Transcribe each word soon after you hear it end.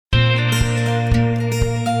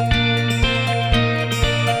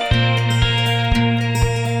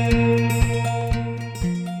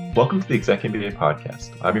Welcome to the ExecMBA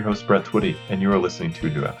podcast. I'm your host, Brett Twitty, and you are listening to a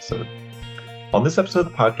new episode. On this episode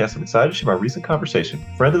of the podcast, I'm excited to share my recent conversation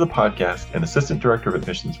with friend of the podcast and Assistant Director of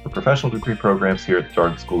Admissions for Professional Degree Programs here at the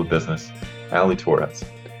Darden School of Business, Allie Torres.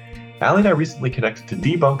 Allie and I recently connected to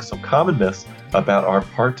debunk some common myths about our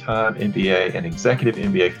part-time MBA and executive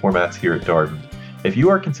MBA formats here at Darden. If you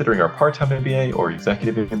are considering our part-time MBA or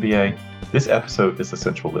executive MBA, this episode is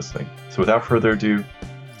essential listening. So without further ado,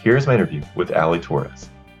 here's my interview with Allie Torres.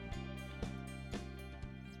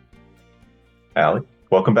 Allie,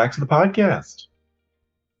 welcome back to the podcast.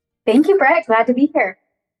 Thank you, Brett. Glad to be here.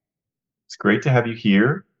 It's great to have you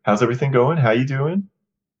here. How's everything going? How you doing?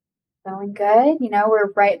 Going good.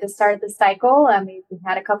 We're right at the start of the cycle. We've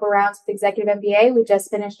had a couple rounds with Executive MBA. We just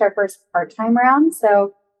finished our first part-time round,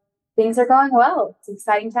 so things are going well. It's an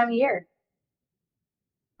exciting time of year.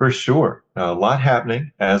 For sure. A lot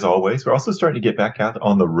happening, as always. We're also starting to get back out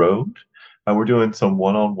on the road. We're doing some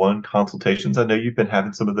one-on-one consultations. I know you've been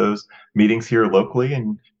having some of those meetings here locally,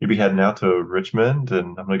 and you'll be heading out to Richmond,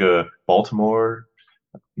 and I'm going to go to Baltimore,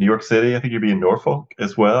 New York City. I think you'll be in Norfolk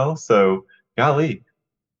as well. So, golly,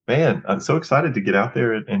 man, I'm so excited to get out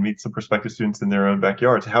there and meet some prospective students in their own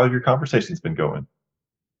backyards. How have your conversations been going?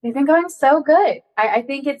 They've been going so good. I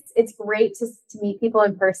think it's great to meet people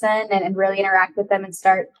in person and really interact with them and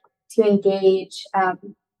start to engage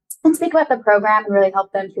and speak about the program and really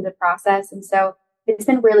help them through the process. And so it's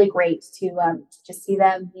been really great to just see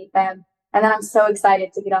them, meet them. And then I'm so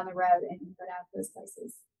excited to get on the road and go down to those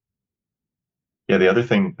places. Yeah, the other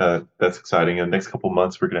thing that's exciting, in the next couple of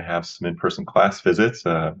months, we're going to have some in-person class visits.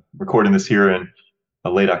 Recording this here in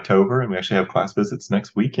late October, and we actually have class visits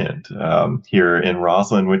next weekend here in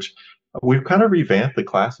Roslyn, which we've kind of revamped the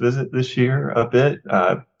class visit this year a bit.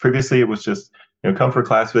 Previously, it was just come for a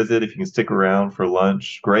class visit. If you can stick around for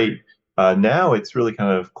lunch, great. Now it's really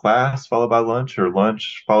kind of class followed by lunch or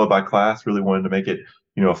lunch followed by class. Really wanted to make it,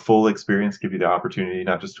 a full experience, give you the opportunity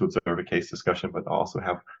not just to observe a case discussion, but also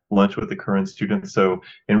have lunch with the current students. So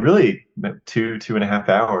in really 2.5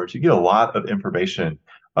 hours, you get a lot of information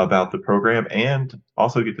about the program and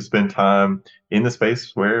also get to spend time in the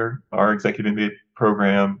space where our executive MBA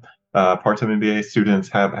program part-time MBA students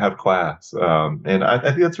have class. And I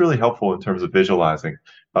think that's really helpful in terms of visualizing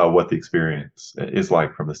what the experience is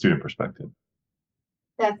like from the student perspective.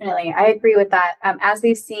 Definitely. I agree with that. As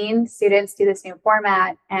we've seen students do this new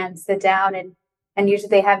format and sit down and usually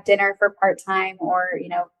they have dinner for part-time or,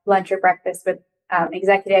 lunch or breakfast with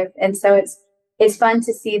executive. And so it's fun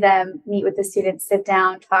to see them meet with the students, sit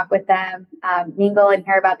down, talk with them, mingle and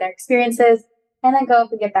hear about their experiences, and then go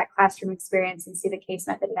up and get that classroom experience and see the case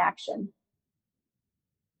method in action.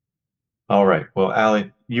 All right. Well,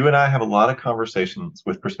 Allie, you and I have a lot of conversations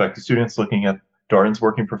with prospective students looking at Darden's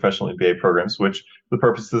working professional MBA programs, which the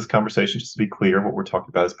purpose of this conversation, just to be clear, what we're talking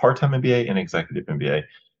about is part-time MBA and executive MBA.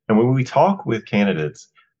 And when we talk with candidates,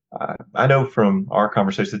 I know from our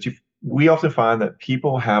conversations that we often find that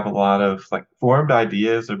people have a lot of formed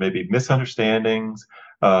ideas or maybe misunderstandings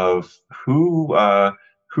of who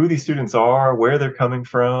these students are, where they're coming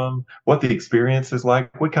from, what the experience is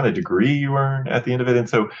like, what kind of degree you earn at the end of it. And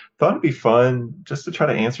so thought it'd be fun just to try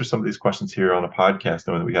to answer some of these questions here on a podcast,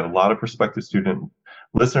 knowing that we got a lot of prospective student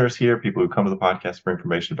listeners here, people who come to the podcast for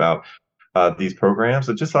information about these programs.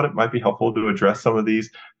 I just thought it might be helpful to address some of these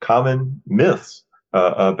common myths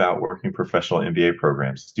about working professional MBA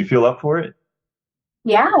programs. Do you feel up for it?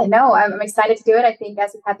 Yeah, no, I'm excited to do it. I think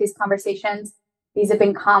as we've had these conversations, these have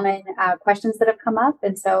been common questions that have come up,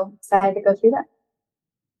 and so excited to go through them.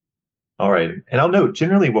 All right. And I'll note,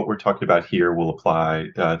 generally what we're talking about here will apply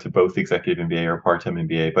to both executive MBA or part-time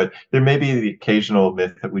MBA, but there may be the occasional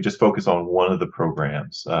myth that we just focus on one of the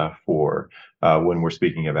programs for when we're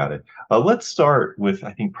speaking about it. Let's start with,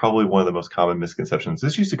 I think, probably one of the most common misconceptions.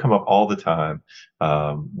 This used to come up all the time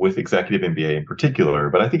with executive MBA in particular,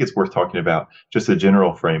 but I think it's worth talking about just a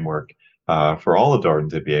general framework for all of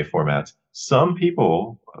Darden's MBA formats. Some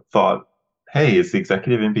people thought, hey, is the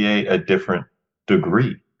executive MBA a different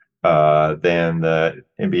degree than the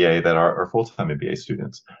MBA that our full-time MBA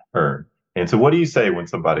students earn? And so what do you say when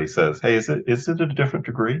somebody says, hey, is it a different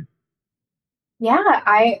degree? Yeah,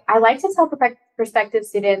 I like to tell prospective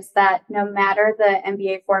students that no matter the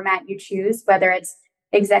MBA format you choose, whether it's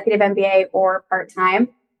executive MBA or part-time,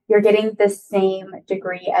 you're getting the same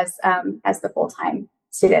degree as the full-time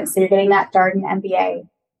students. So you're getting that Darden MBA.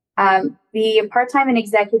 The part-time and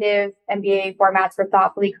executive MBA formats were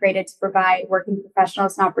thoughtfully created to provide working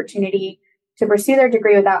professionals an opportunity to pursue their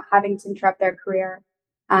degree without having to interrupt their career.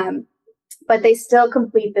 But they still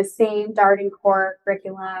complete the same Darden core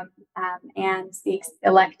curriculum and the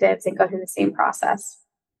electives and go through the same process.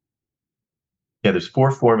 Yeah, there's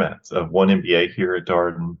four formats of one MBA here at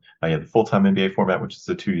Darden. You have the full-time MBA format, which is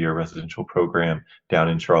a 2-year residential program down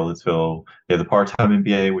in Charlottesville. You have the part-time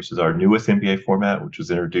MBA, which is our newest MBA format, which was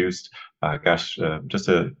introduced, just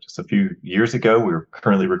a few years ago. We're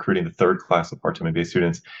currently recruiting the third class of part-time MBA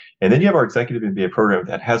students. And then you have our executive MBA program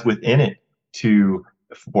that has within it two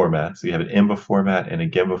formats. So you have an MBA format and a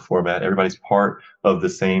GEMBA format. Everybody's part of the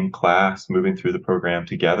same class, moving through the program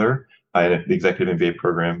together. And the executive MBA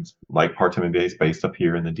programs, like part-time MBA, is based up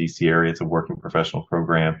here in the DC area. It's a working professional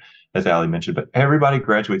program, as Ali mentioned, but everybody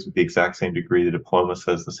graduates with the exact same degree. The diploma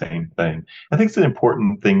says the same thing. I think it's an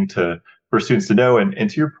important thing for students to know. And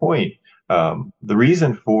to your point, the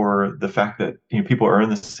reason for the fact that people earn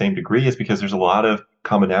the same degree is because there's a lot of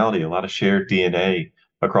commonality, a lot of shared DNA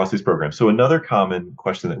across these programs. So another common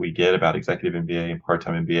question that we get about executive MBA and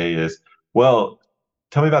part-time MBA is, well,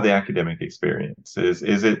 tell me about the academic experience. Is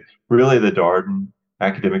it really the Darden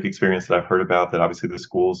academic experience that I've heard about that obviously the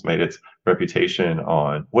school's made its reputation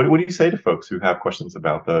on? What do you say to folks who have questions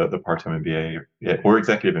about the part-time MBA or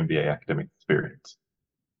executive MBA academic experience?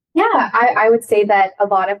 Yeah, I would say that a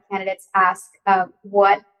lot of candidates ask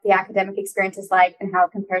what the academic experience is like and how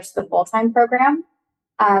it compares to the full-time program.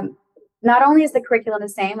 Not only is the curriculum the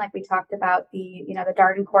same, like we talked about the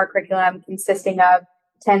Darden core curriculum consisting of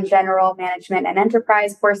 10 general management and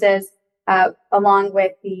enterprise courses, along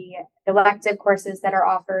with the elective courses that are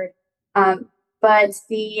offered. But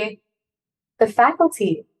the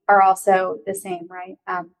faculty are also the same, right?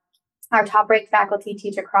 Our top-ranked faculty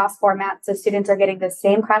teach across formats, so students are getting the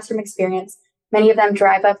same classroom experience. Many of them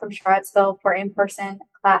drive up from Charlottesville for in-person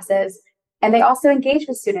classes, and they also engage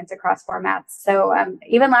with students across formats. So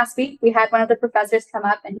even last week, we had one of the professors come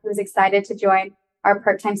up, and he was excited to join our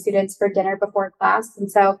part-time students for dinner before class.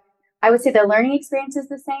 And so I would say the learning experience is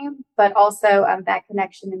the same, but also that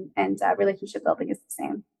connection and relationship building is the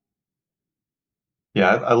same.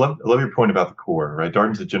 Yeah, I love your point about the core, right?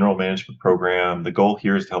 Darden's a general management program. The goal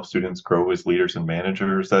here is to help students grow as leaders and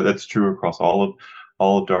managers. That's true across all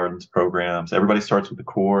of Darden's programs. Everybody starts with the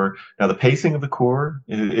core. Now, the pacing of the core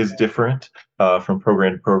is different from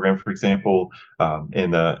program to program. For example,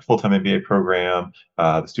 in the full-time MBA program,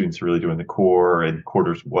 the students are really doing the core in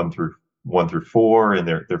quarters one through four in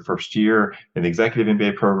their first year. In the executive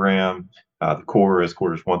MBA program, the core is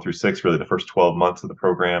quarters 1 through 6, really the first 12 months of the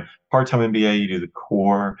program. Part-time MBA, you do the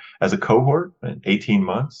core as a cohort, 18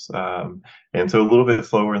 months. And so a little bit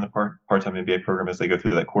slower in the part-time MBA program as they go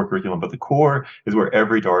through that core curriculum. But the core is where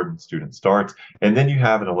every Darden student starts. And then you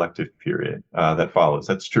have an elective period that follows.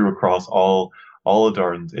 That's true across all of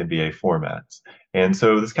Darden's MBA formats. And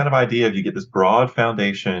so this kind of idea of you get this broad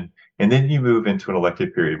foundation, and then you move into an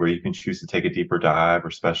elective period where you can choose to take a deeper dive or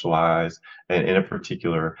specialize in a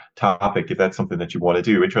particular topic if that's something that you want to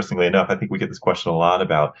do. Interestingly enough, I think we get this question a lot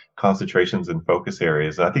about concentrations and focus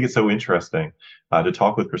areas. And I think it's so interesting to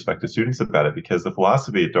talk with prospective students about it, because the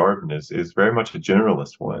philosophy at Darden is very much a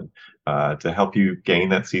generalist one, to help you gain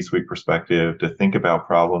that C-suite perspective, to think about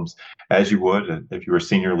problems as you would if you were a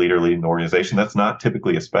senior leader leading an organization. That's not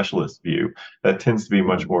typically a specialist view. That tends to be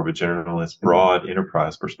much more of a generalist, broad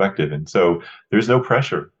enterprise perspective. And so there's no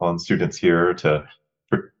pressure on students here to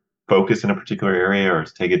focus in a particular area or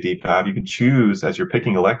to take a deep dive. You can choose, as you're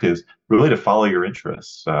picking electives, really to follow your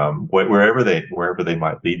interests, wherever they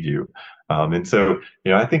might lead you. And so,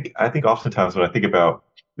 I think oftentimes when I think about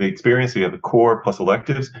the experience, you have the core plus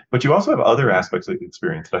electives, but you also have other aspects of the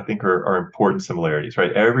experience that I think are important similarities,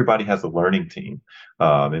 right? Everybody has a learning team.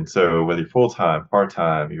 And so whether you're full-time,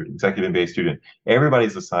 part-time, you're an executive MBA student,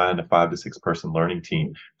 everybody's assigned a 5 to 6 person learning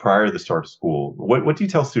team prior to the start of school. What do you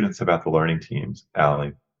tell students about the learning teams,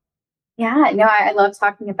 Ali? Yeah, no, I love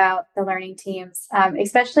talking about the learning teams,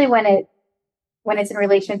 especially when it's in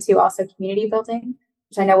relation to also community building,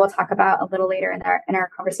 which I know we'll talk about a little later in our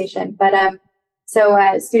conversation. But so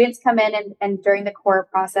students come in and during the core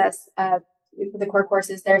process, the core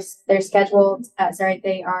courses, they're scheduled.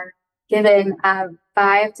 They are given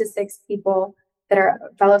 5 to 6 people that are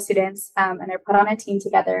fellow students, and they're put on a team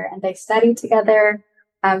together and they study together.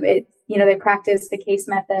 They practice the case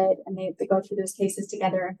method and they go through those cases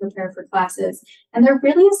together and prepare for classes. And they're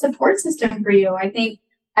really a support system for you. I think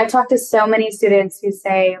I've talked to so many students who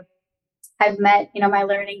say, I've met, my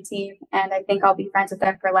learning team, and I think I'll be friends with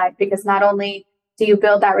them for life, because not only do you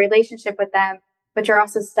build that relationship with them, but you're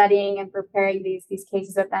also studying and preparing these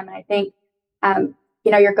cases with them. And I think,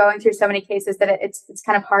 you're going through so many cases that it's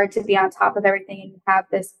kind of hard to be on top of everything, and you have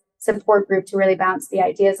this support group to really bounce the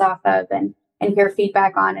ideas off of and hear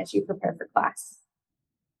feedback on as you prepare for class.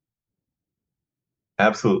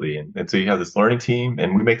 Absolutely. And so you have this learning team,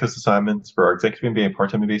 and we make those assignments for our executive MBA and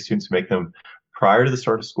part-time MBA students. We make them prior to the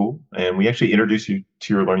start of school, and we actually introduce you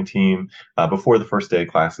to your learning team before the first day of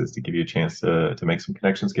classes to give you a chance to make some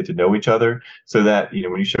connections, get to know each other, so that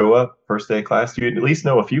when you show up first day of class, you at least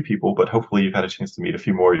know a few people, but hopefully you've had a chance to meet a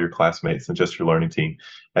few more of your classmates than just your learning team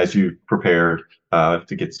as you prepared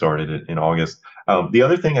to get started in August. The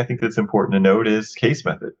other thing I think that's important to note is case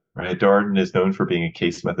method, right? Darden is known for being a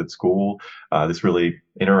case method school, this really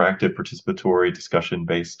interactive, participatory,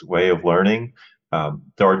 discussion-based way of learning.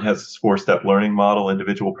 Darden has this four-step learning model: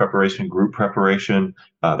 individual preparation, group preparation.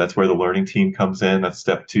 That's where the learning team comes in. That's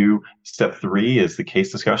step two. Step three is the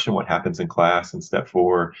case discussion, what happens in class. And step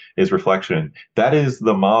four is reflection. That is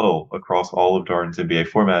the model across all of Darden's MBA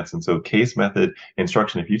formats. And so case method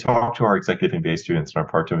instruction, if you talk to our executive MBA students and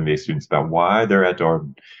our part-time MBA students about why they're at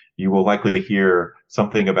Darden, you will likely hear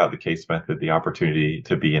something about the case method, the opportunity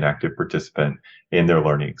to be an active participant in their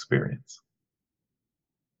learning experience.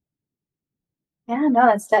 Yeah, no,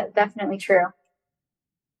 that's definitely true.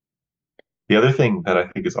 The other thing that I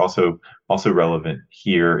think is also relevant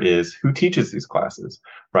here is who teaches these classes,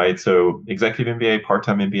 right? So executive MBA,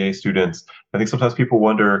 part-time MBA students, I think sometimes people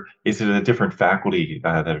wonder, is it a different faculty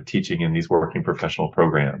that are teaching in these working professional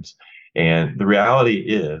programs? And the reality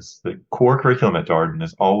is the core curriculum at Darden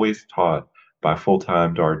is always taught by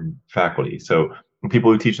full-time Darden faculty. So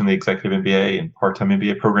people who teach in the executive MBA and part-time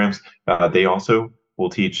MBA programs, they also will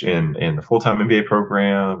teach in the full-time MBA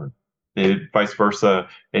program, vice versa.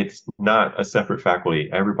 It's not a separate faculty.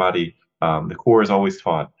 Everybody, the core is always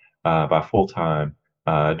taught by full-time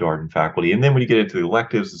Darden faculty. And then when you get into the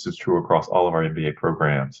electives, this is true across all of our MBA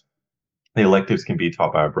programs. The electives can be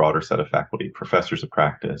taught by a broader set of faculty, professors of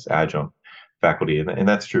practice, adjunct faculty, and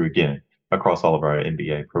that's true again across all of our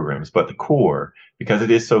MBA programs. But the core, because it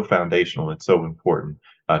is so foundational, it's so important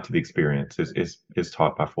to the experience, is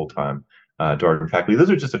taught by full-time Darden faculty. Those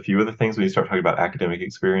are just a few of the things when you start talking about academic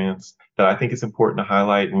experience that I think is important to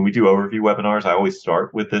highlight. When we do overview webinars, I always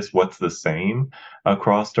start with this: what's the same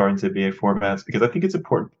across Darden's MBA formats? Because I think it's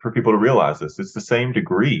important for people to realize this. It's the same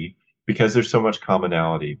degree because there's so much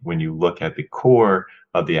commonality when you look at the core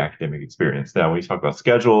of the academic experience. Now, when you talk about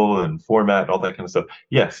schedule and format and all that kind of stuff,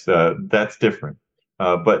 yes, that's different.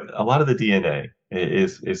 But a lot of the DNA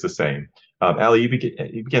is the same. Ali, you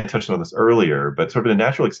began touching on this earlier, but sort of a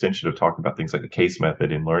natural extension of talking about things like the case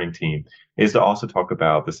method and learning team is to also talk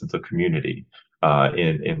about the sense of community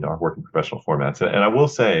in our working professional formats. And I will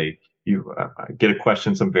say, you get a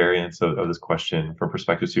question, some variants of this question from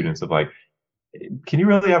prospective students of like, can you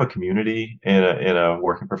really have a community in a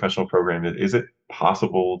working professional program? Is it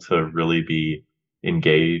possible to really be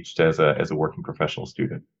engaged as a working professional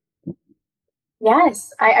student?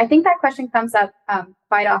 Yes, I think that question comes up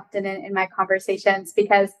quite often in my conversations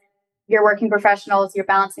because you're working professionals, you're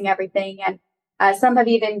balancing everything, and some have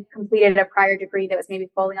even completed a prior degree that was maybe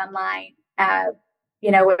fully online,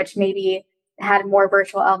 which maybe had more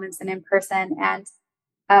virtual elements than in person. And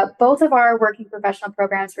both of our working professional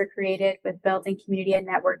programs were created with building community and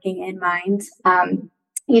networking in mind.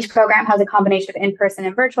 Each program has a combination of in-person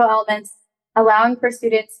and virtual elements, allowing for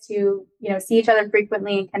students to see each other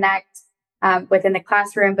frequently and connect within the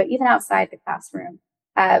classroom, but even outside the classroom.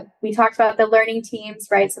 We talked about the learning teams,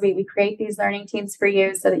 right? So we create these learning teams for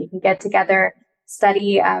you so that you can get together,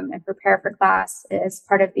 study, and prepare for class as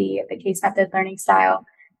part of the case method learning style.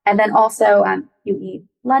 And then also you eat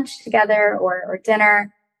lunch together or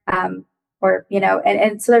dinner, and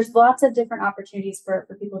so there's lots of different opportunities for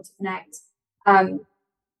people to connect. And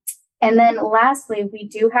then lastly, we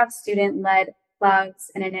do have student-led clubs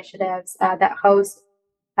and initiatives that host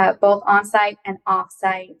both on-site and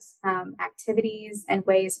off-site activities and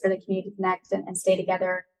ways for the community to connect and stay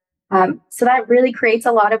together. So that really creates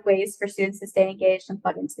a lot of ways for students to stay engaged and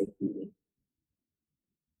plug into the community.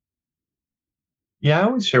 Yeah, I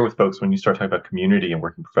always share with folks when you start talking about community and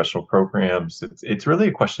working professional programs, it's really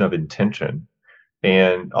a question of intention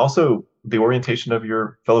and also the orientation of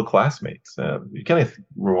your fellow classmates. You kind of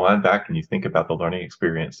rewind back and you think about the learning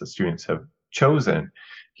experience that students have chosen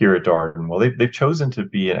here at Darden. Well, they've chosen to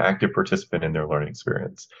be an active participant in their learning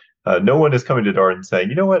experience. No one is coming to Darden saying,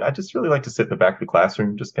 you know what, I just really like to sit in the back of the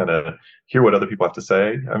classroom, just kind of hear what other people have to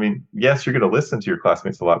say. I mean, yes, you're going to listen to your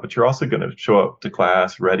classmates a lot, but you're also going to show up to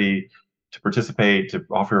class ready to participate, to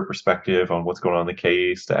offer a perspective on what's going on in the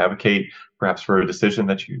case, to advocate perhaps for a decision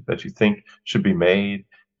that you think should be made.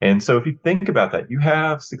 And so if you think about that, you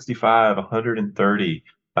have 65, 130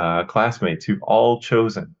 classmates who've all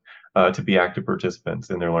chosen to be active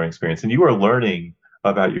participants in their learning experience. And you are learning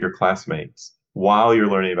about your classmates while you're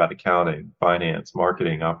learning about accounting, finance,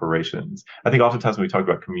 marketing, operations. I think oftentimes when we talk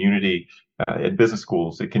about community in business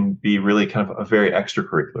schools, it can be really kind of a very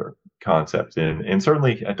extracurricular concept. And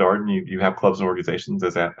certainly at Darden, you have clubs and organizations,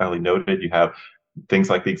 as Ali noted. You have things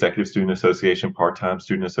like the Executive Student Association, part-time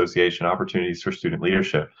student association, opportunities for student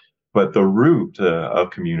leadership. But the root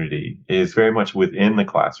of community is very much within the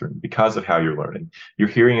classroom because of how you're learning. You're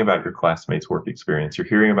hearing about your classmates' work experience. You're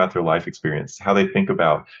hearing about their life experience, how they think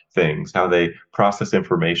about things, how they process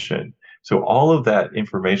information. So all of that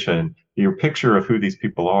information, your picture of who these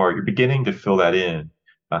people are, you're beginning to fill that in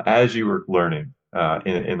as you were learning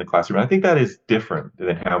in the classroom. And I think that is different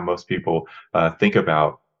than how most people think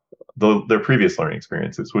about their previous learning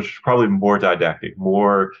experiences, which is probably more didactic,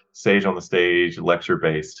 more sage on the stage, lecture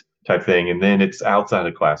based type thing. And then it's outside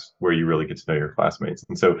of class where you really get to know your classmates.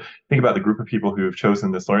 And so think about the group of people who have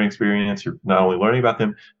chosen this learning experience. You're not only learning about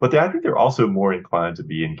them, but I think they're also more inclined to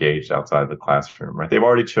be engaged outside of the classroom, right? They've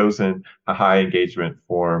already chosen a high engagement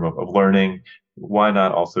form of learning. Why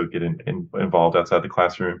not also get involved outside the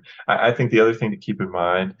classroom? I think the other thing to keep in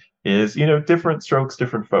mind is, different strokes,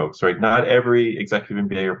 different folks, right? Not every executive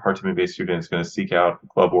MBA or part-time MBA student is going to seek out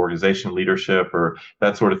club organization leadership or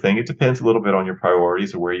that sort of thing. It depends a little bit on your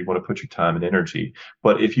priorities or where you want to put your time and energy.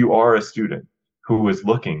 But if you are a student who is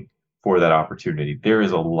looking for that opportunity, there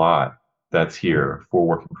is a lot that's here for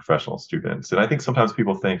working professional students. And I think sometimes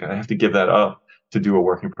people think I have to give that up to do a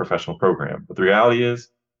working professional program. But the reality is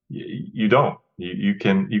you don't. You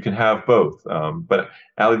can have both. But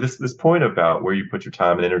Ali, this point about where you put your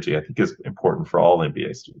time and energy, I think is important for all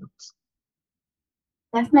MBA students.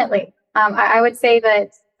 Definitely. I would say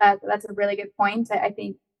that that's a really good point. I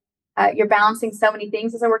think you're balancing so many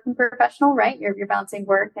things as a working professional, right? You're balancing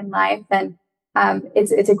work and life, and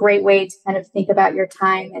it's a great way to kind of think about your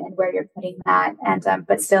time and where you're putting that, and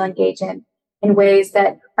but still engage in ways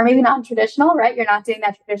that are maybe not traditional, right? You're not doing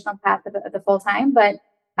that traditional path of the full time, but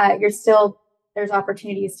you're still there's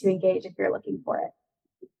opportunities to engage if you're looking for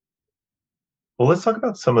it. Well, let's talk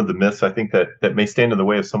about some of the myths I think that may stand in the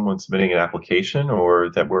way of someone submitting an application or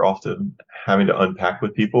that we're often having to unpack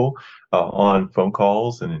with people on phone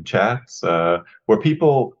calls and in chats, where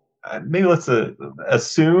people maybe let's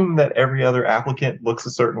assume that every other applicant looks a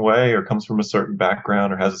certain way or comes from a certain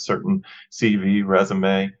background or has a certain CV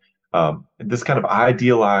resume. This kind of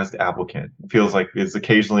idealized applicant feels like is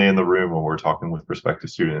occasionally in the room when we're talking with prospective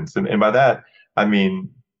students. And by that, I mean,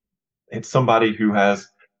 it's somebody who has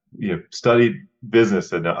studied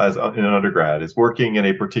business as in an undergrad, is working in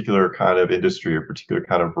a particular kind of industry or particular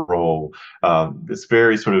kind of role. This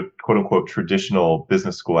very sort of quote unquote traditional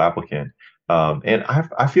business school applicant. And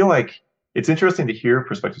I feel like it's interesting to hear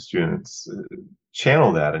prospective students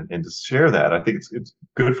channel that and to share that. I think it's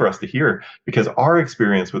good for us to hear because our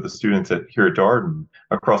experience with the students here at Darden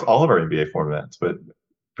across all of our MBA formats, but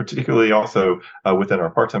particularly also within our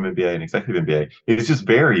part-time MBA and executive MBA, is just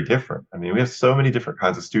very different. I mean, we have so many different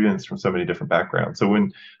kinds of students from so many different backgrounds. So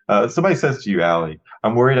when somebody says to you, Ali,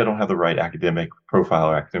 I'm worried I don't have the right academic profile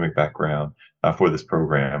or academic background for this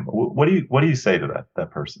program, what do you say to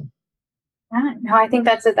that person? Yeah, no, I think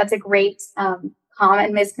that's a great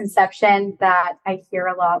common misconception that I hear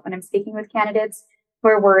a lot when I'm speaking with candidates who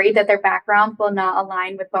are worried that their background will not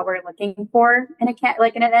align with what we're looking for in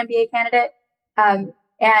in an MBA candidate.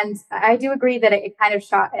 And I do agree that it kind of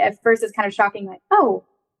at first it's kind of shocking, like, oh,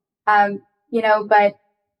 but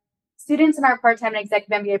students in our part-time and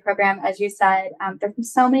executive MBA program, as you said, they're from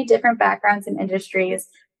so many different backgrounds and industries.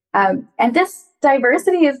 And this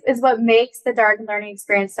diversity is what makes the Darden learning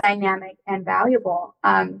experience dynamic and valuable.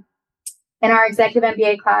 In our executive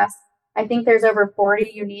MBA class, I think there's over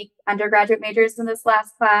 40 unique undergraduate majors in this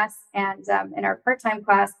last class. And in our part-time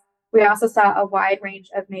class, we also saw a wide range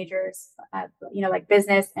of majors, like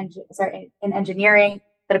business and in engineering,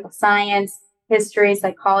 political science, history,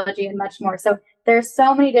 psychology, and much more. So there's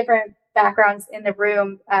so many different backgrounds in the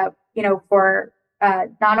room, for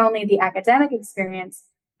not only the academic experience,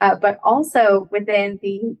 but also within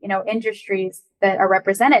the industries that are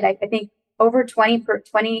represented. I think over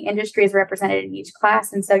 20 industries represented in each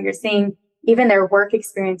class, and so you're seeing even their work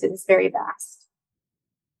experience is very vast.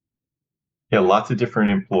 Yeah, lots of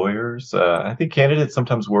different employers. I think candidates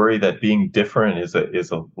sometimes worry that being different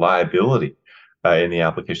is a liability in the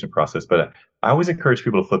application process. But I always encourage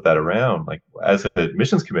people to flip that around. Like as an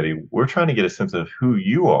admissions committee, we're trying to get a sense of who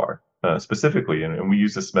you are specifically, and we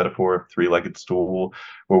use this metaphor of three-legged stool,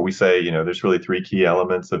 where we say, there's really three key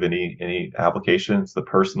elements of any application: it's the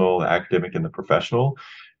personal, the academic, and the professional.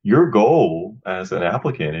 your goal as an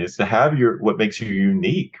applicant is to have what makes you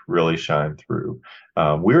unique really shine through.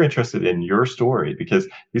 We're interested in your story because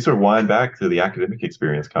you sort of wind back to the academic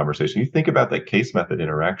experience conversation. You think about that case method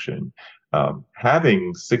interaction.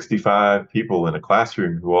 Having 65 people in a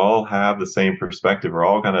classroom who all have the same perspective are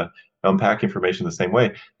all going to unpack information the same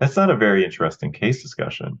way. That's not a very interesting case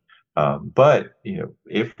discussion. But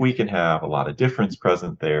if we can have a lot of difference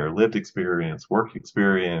present there, lived experience, work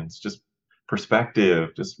experience, just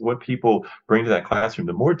perspective, just what people bring to that classroom,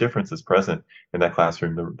 the more difference is present in that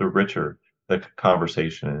classroom, the richer the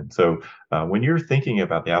conversation. So when you're thinking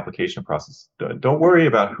about the application process, don't worry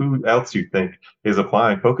about who else you think is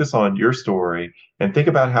applying. Focus on your story and think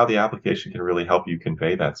about how the application can really help you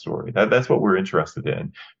convey that story. That's what we're interested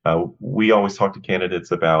in. We always talk to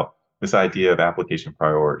candidates about this idea of application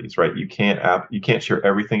priorities, right? You can't share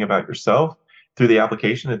everything about yourself through the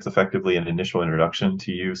application. It's effectively an initial introduction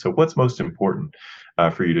to you. So what's most important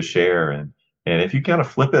for you to share? And if you kind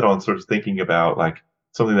of flip it on sort of thinking about like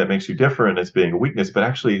something that makes you different as being a weakness, but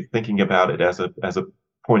actually thinking about it as a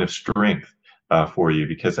point of strength for you,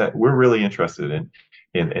 because we're really interested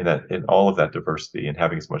in all of that diversity and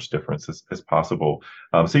having as much difference as possible.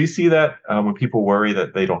 So you see that when people worry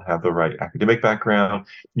that they don't have the right academic background.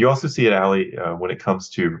 You also see it, Allie, when it comes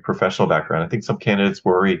to professional background. I think some candidates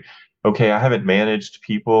worry, okay, I haven't managed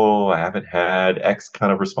people, I haven't had X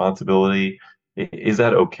kind of responsibility. Is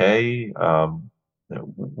that okay?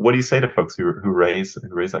 What do you say to folks who raise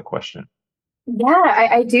that question? Yeah,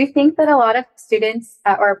 I do think that a lot of students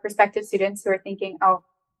or prospective students who are thinking, oh,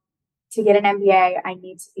 to get an MBA, I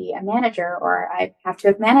need to be a manager or I have to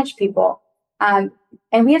have managed people. And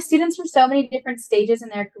we have students from so many different stages in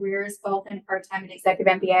their careers, both in part-time and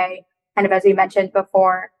executive MBA, kind of as we mentioned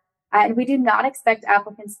before. And we do not expect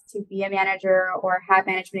applicants to be a manager or have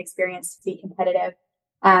management experience to be competitive.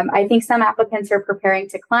 I think some applicants are preparing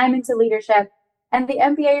to climb into leadership, and the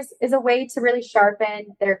MBA is a way to really sharpen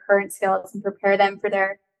their current skills and prepare them for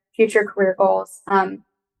their future career goals.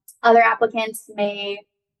 Other applicants may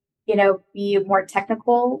be more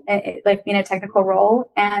technical, like in a technical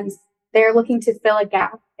role, and they're looking to fill a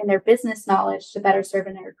gap in their business knowledge to better serve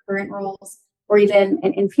in their current roles or even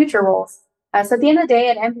in future roles. So at the end of the day,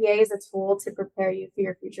 an MBA is a tool to prepare you for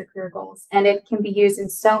your future career goals, and it can be used in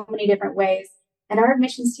so many different ways. And our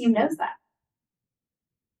admissions team knows that.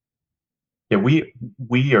 Yeah,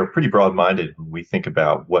 we are pretty broad-minded when we think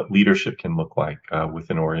about what leadership can look like with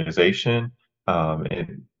an organization.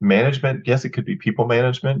 And management, yes, it could be people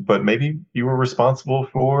management, but maybe you were responsible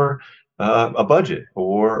for a budget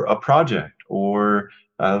or a project or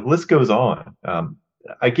the list goes on.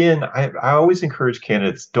 Again, I always encourage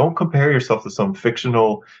candidates, don't compare yourself to some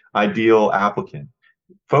fictional ideal applicant.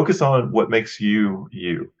 Focus on what makes you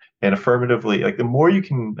you, and affirmatively, like the more you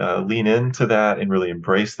can lean into that and really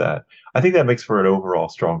embrace that, I think that makes for an overall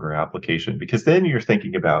stronger application, because then you're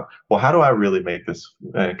thinking about, well, how do I really make this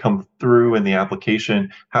come through in the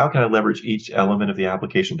application? How can I leverage each element of the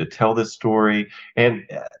application to tell this story? And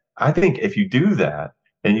I think if you do that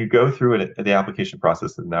and you go through it, the application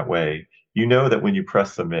process in that way, you know that when you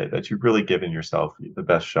press submit, that you've really given yourself the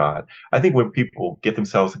best shot. I think when people get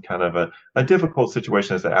themselves in kind of a difficult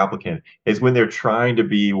situation as an applicant is when they're trying to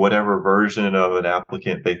be whatever version of an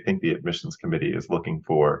applicant they think the admissions committee is looking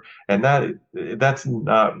for. And that's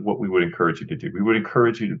not what we would encourage you to do. We would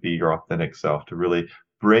encourage you to be your authentic self, to really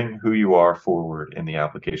bring who you are forward in the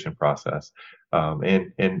application process,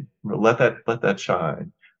 and let that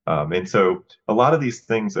shine. And so a lot of these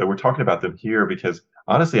things we're talking about them here because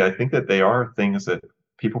honestly, I think that they are things that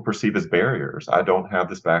people perceive as barriers. I don't have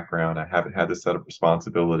this background. I haven't had this set of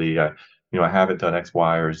responsibility. I haven't done X,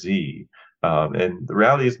 Y, or Z. And the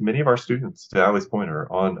reality is, many of our students, to Allie's point,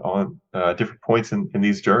 are on different points in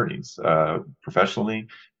these journeys, professionally,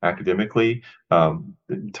 academically.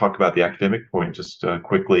 Talk about the academic point just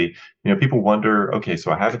quickly. People wonder, okay,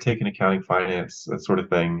 so I haven't taken accounting, finance, that sort of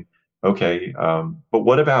thing. Okay, but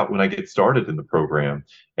what about when I get started in the program?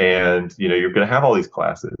 And you're going to have all these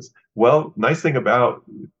classes. Well, nice thing about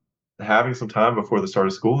having some time before the start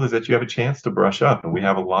of school is that you have a chance to brush up, and we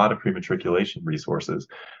have a lot of pre-matriculation resources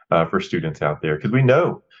for students out there, because we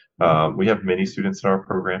know we have many students in our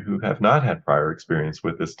program who have not had prior experience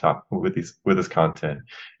with this content,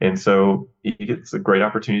 and so it's a great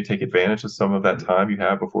opportunity to take advantage of some of that time you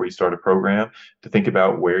have before you start a program to think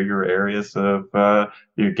about where your areas of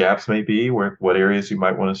your gaps may be, what areas you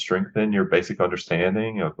might want to strengthen your basic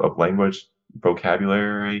understanding of language,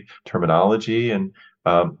 vocabulary, terminology, and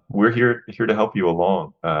we're here to help you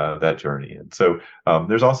along that journey. And so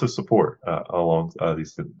there's also support along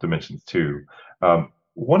these dimensions too.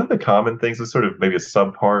 one of the common things is sort of maybe a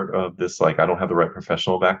subpart of this, like, I don't have the right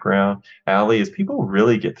professional background, Allie, is people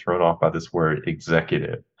really get thrown off by this word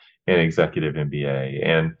executive and executive MBA.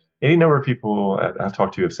 And any number of people I've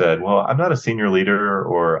talked to have said, well, I'm not a senior leader,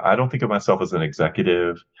 or I don't think of myself as an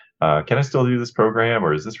executive. Can I still do this program,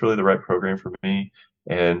 or is this really the right program for me?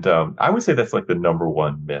 And I would say that's like the number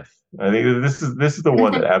one myth. I think this is the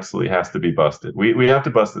one that absolutely has to be busted. We have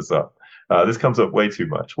to bust this up. This comes up way too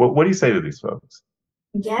much. What do you say to these folks?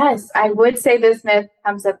 Yes, I would say this myth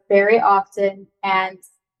comes up very often, and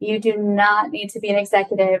you do not need to be an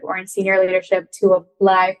executive or in senior leadership to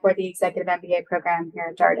apply for the Executive MBA program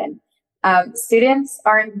here at Darden. Students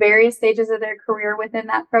are in various stages of their career within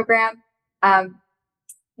that program. Um,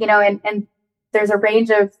 and there's a range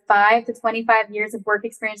of 5 to 25 years of work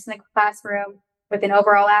experience in the classroom with an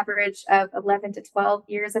overall average of 11 to 12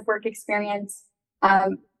 years of work experience.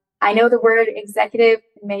 I know the word executive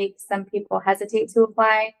makes some people hesitate to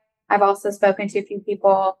apply. I've also spoken to a few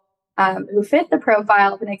people who fit the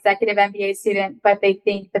profile of an executive MBA student, but they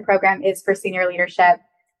think the program is for senior leadership.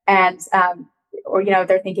 And,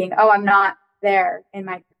 they're thinking, oh, I'm not there in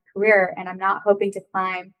my career and I'm not hoping to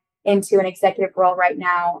climb into an executive role right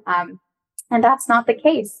now. And that's not the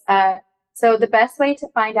case. So the best way to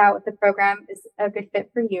find out if the program is a good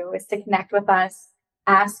fit for you is to connect with us,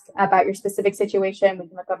 ask about your specific situation. We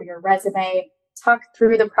can look over your resume, talk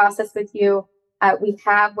through the process with you. We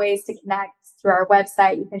have ways to connect through our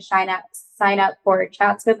website. You can sign up for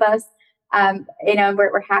chats with us.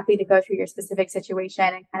 We're happy to go through your specific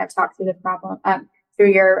situation and kind of talk through the problem,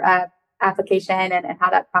 through your application and how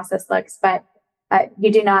that process looks. But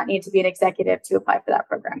you do not need to be an executive to apply for that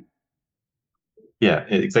program. Yeah,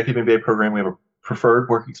 executive MBA program, we have a preferred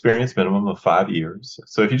work experience minimum of 5 years.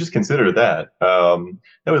 So if you just consider that, that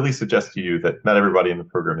would at least suggest to you that not everybody in the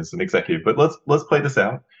program is an executive. But let's play this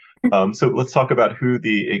out. So let's talk about who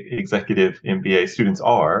the executive MBA students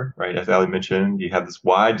are, right? As Ali mentioned, you have this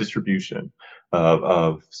wide distribution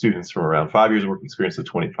of students from around 5 years of work experience to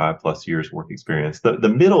 25 plus years work experience. The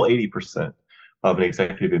middle 80% of an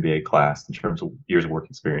executive MBA class in terms of years of work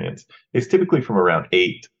experience is typically from around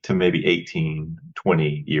 8 to maybe 18,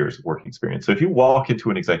 20 years of work experience. So if you walk into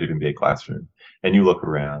an executive MBA classroom and you look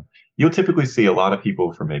around, you'll typically see a lot of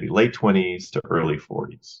people from maybe late 20s to early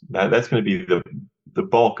 40s. That's going to be the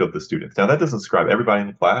bulk of the students. Now, that doesn't describe everybody in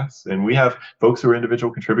the class. And we have folks who are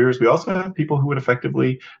individual contributors. We also have people who would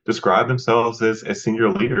effectively describe themselves as senior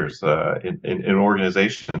leaders in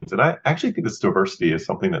organizations. And I actually think this diversity is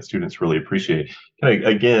something that students really appreciate.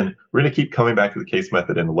 Again, we're going to keep coming back to the case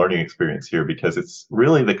method and the learning experience here because it's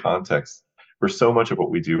really the context for so much of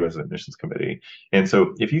what we do as an admissions committee. And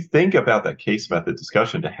so if you think about that case method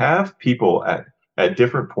discussion, to have people at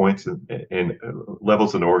different points in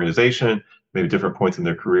levels in the organization, maybe different points in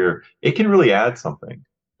their career, it can really add something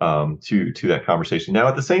to that conversation. Now,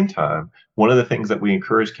 at the same time, one of the things that we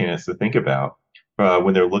encourage candidates to think about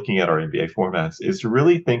when they're looking at our MBA formats is to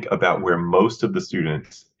really think about where most of the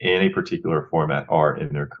students in a particular format are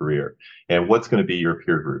in their career and what's going to be your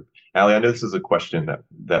peer group. Ali, I know this is a question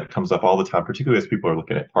that comes up all the time, particularly as people are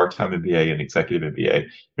looking at part-time MBA and executive MBA.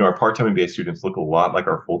 Our part-time MBA students look a lot like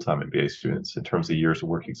our full-time MBA students in terms of years of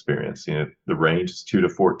work experience. The range is 2 to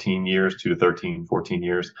 14 years, 2 to 13, 14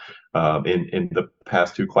 years. In the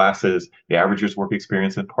past two classes, the average year's work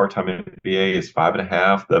experience in part-time MBA is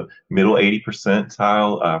 5.5. The middle 80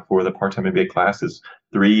 percentile for the part-time MBA class is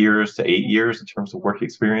 3 years to 8 years in terms of work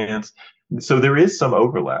experience. So there is some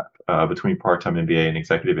overlap between part-time MBA and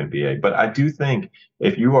executive MBA. But I do think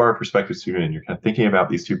if you are a prospective student and you're kind of thinking about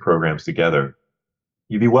these two programs together,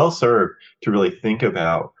 you'd be well served to really think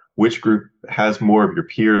about which group has more of your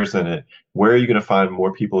peers in it. Where are you going to find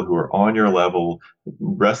more people who are on your level,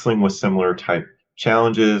 wrestling with similar type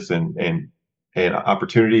challenges and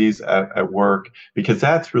opportunities at work? Because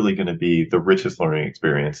that's really going to be the richest learning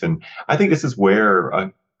experience. And I think this is where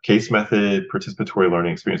a case method participatory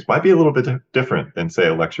learning experience might be a little bit different than, say,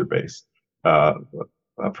 a lecture-based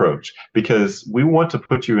approach, because we want to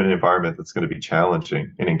put you in an environment that's going to be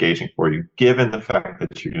challenging and engaging for you, given the fact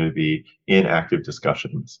that you're going to be in active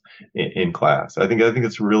discussions in class. I think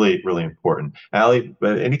it's really, really important. Ali,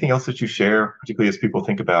 anything else that you share, particularly as people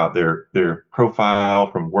think about their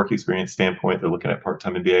profile from work experience standpoint? They're looking at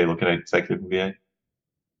part-time MBA, looking at executive MBA.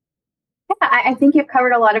 Yeah, I think you've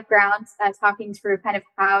covered a lot of ground talking through kind of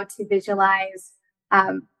how to visualize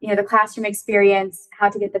the classroom experience, how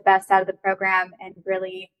to get the best out of the program and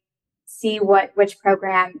really see which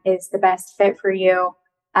program is the best fit for you.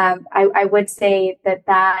 I would say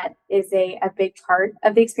that is a big part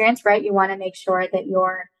of the experience, right? You want to make sure that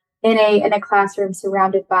you're in a classroom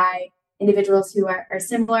surrounded by individuals who are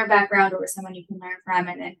similar background or someone you can learn from.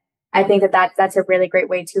 And I think that's a really great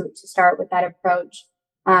way to start with that approach.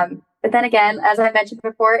 But then again, as I mentioned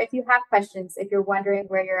before, if you have questions, if you're wondering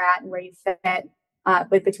where you're at and where you fit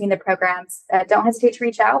between the programs, don't hesitate to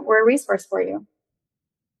reach out. We're a resource for you.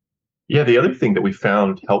 Yeah, the other thing that we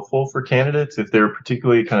found helpful for candidates, if they're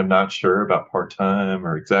particularly kind of not sure about part-time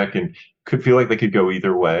or exec and could feel like they could go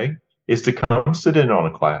either way, is to come sit in on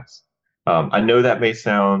a class. I know that may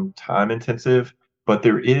sound time intensive, but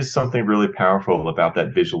there is something really powerful about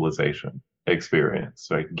that visualization experience.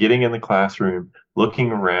 Like getting in the classroom,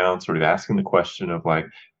 looking around, sort of asking the question of like,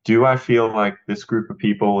 do I feel like this group of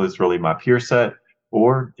people is really my peer set?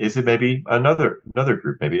 Or is it maybe another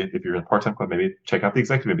group? Maybe if you're in a part-time club, maybe check out the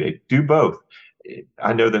executive MBA. Do both.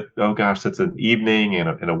 I know that, oh gosh, that's an evening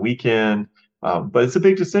and a weekend, but it's a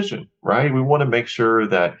big decision, right? We want to make sure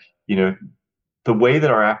that, the way that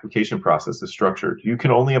our application process is structured, you can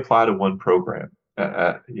only apply to one program,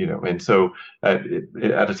 and so at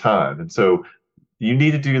a time. And so you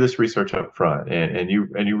need to do this research up front, and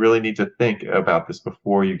you really need to think about this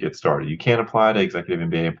before you get started. You can't apply to executive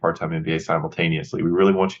MBA and part-time MBA simultaneously. We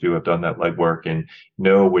really want you to have done that legwork and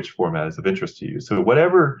know which format is of interest to you. So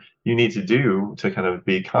whatever you need to do to kind of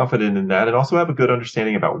be confident in that and also have a good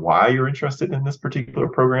understanding about why you're interested in this particular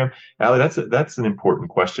program, Allie, that's an important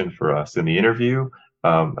question for us in the interview.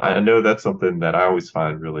 I know that's something that I always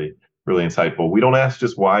find really insightful. We don't ask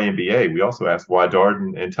just why MBA. We also ask why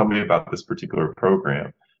Darden and tell me about this particular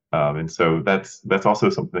program. And so that's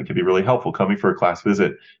also something that can be really helpful. Coming for a class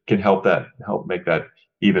visit can help make that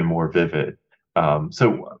even more vivid.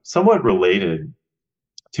 So somewhat related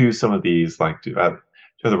to some of these, like to have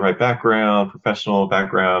the right background, professional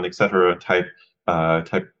background, et cetera, type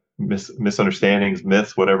misunderstandings,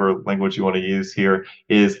 myths, whatever language you want to use here,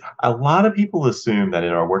 is a lot of people assume that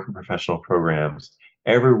in our working professional programs,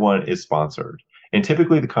 everyone is sponsored. And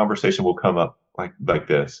typically the conversation will come up like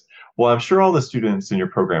this. Well, I'm sure all the students in your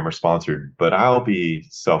program are sponsored, but I'll be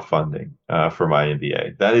self-funding for my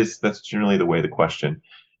MBA. That's generally the way the question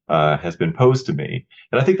has been posed to me.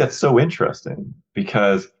 And I think that's so interesting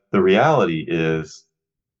because the reality is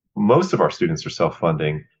most of our students are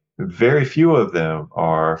self-funding. Very few of them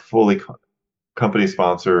are fully company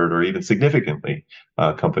sponsored or even significantly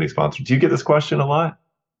company sponsored. Do you get this question a lot?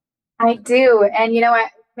 I do. And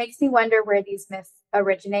it makes me wonder where these myths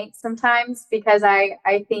originate sometimes, because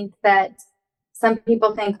I think that some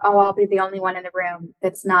people think, oh, I'll be the only one in the room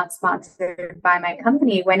that's not sponsored by my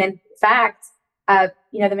company, when in fact, the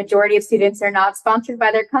majority of students are not sponsored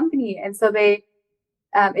by their company. And so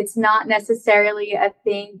it's not necessarily a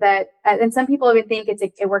thing that, and some people even think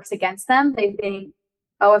it works against them. They think,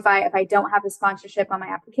 oh, if I don't have a sponsorship on my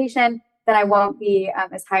application, then I won't be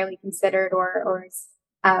as highly considered, or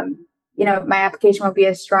my application won't be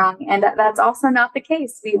as strong. And that's also not the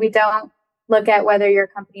case. We don't look at whether your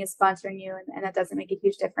company is sponsoring you, and that doesn't make a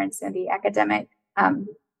huge difference in the academic, in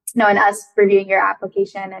us reviewing your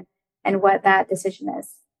application and what that decision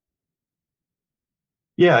is.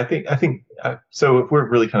 Yeah, I think so. If we're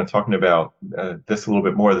really kind of talking about this a little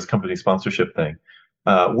bit more, this company sponsorship thing,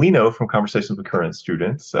 we know from conversations with current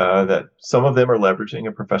students that some of them are leveraging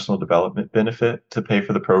a professional development benefit to pay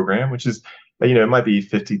for the program, which is, it might be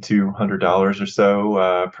 $5,200 or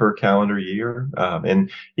so per calendar year,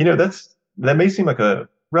 and that may seem like a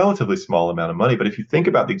relatively small amount of money, but if you think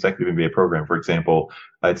about the executive MBA program, for example,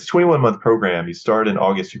 it's a 21-month program. You start in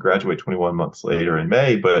August, you graduate 21 months later in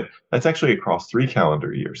May, but that's actually across 3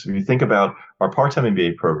 calendar years. So if you think about our part-time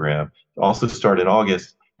MBA program, also start in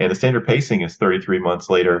August, and the standard pacing is 33 months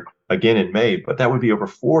later, again in May, but that would be over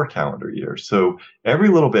 4 calendar years. So every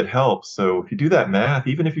little bit helps. So if you do that math,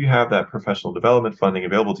 even if you have that professional development funding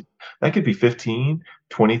available to you, that could be $15,000,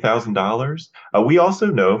 $20,000. We also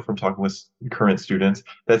know from talking with current students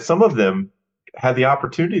that some of them had the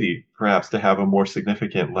opportunity perhaps to have a more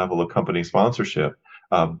significant level of company sponsorship,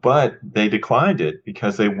 but they declined it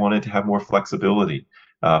because they wanted to have more flexibility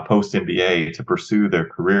post MBA to pursue their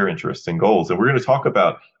career interests and goals. And we're going to talk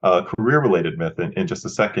about career-related myth in just a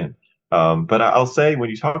second. But I'll say when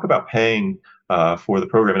you talk about paying for the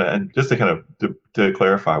program, and just to kind of to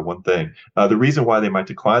clarify one thing, the reason why they might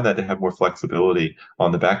decline that to have more flexibility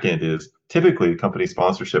on the back end is typically company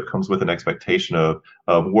sponsorship comes with an expectation of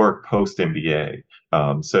work post MBA.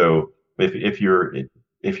 So if you're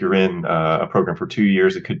in a program for 2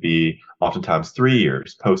 years, it could be oftentimes 3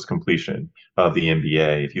 years post completion of the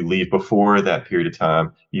MBA. If you leave before that period of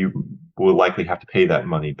time, you will likely have to pay that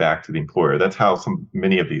money back to the employer. That's how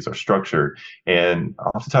many of these are structured. And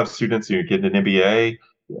oftentimes students, getting an MBA,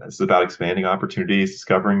 It's about expanding opportunities,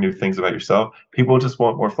 discovering new things about yourself. People just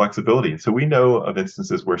want more flexibility. So we know of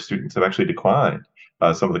instances where students have actually declined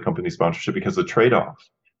some of the company sponsorship because of the trade-off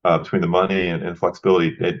between the money and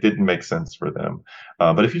flexibility. It didn't make sense for them.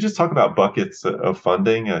 But if you just talk about buckets of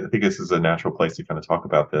funding, I think this is a natural place to kind of talk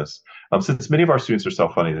about this. Since many of our students are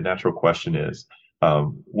self-funding, the natural question is,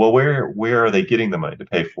 well, where are they getting the money to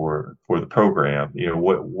pay for the program?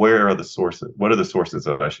 Where are the sources? What are the sources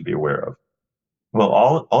that I should be aware of? Well,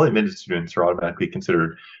 all admitted students are automatically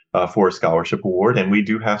considered for a scholarship award, and we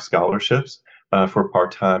do have scholarships for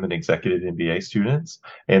part-time and executive MBA students.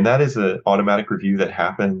 And that is an automatic review that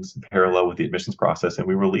happens in parallel with the admissions process, and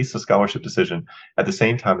we release a scholarship decision at the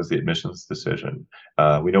same time as the admissions decision.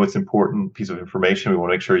 We know it's an important piece of information. We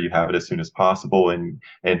want to make sure you have it as soon as possible and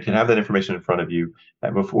can have that information in front of you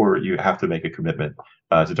before you have to make a commitment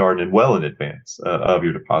to Darden and well in advance of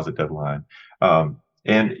your deposit deadline.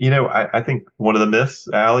 I think one of the myths,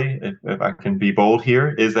 Allie, if I can be bold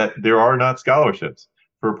here, is that there are not scholarships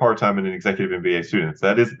for part-time and executive MBA students.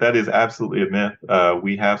 That is absolutely a myth.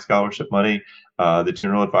 We have scholarship money. The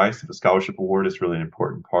general advice of a scholarship award is really an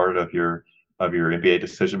important part of your MBA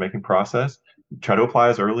decision-making process. Try to apply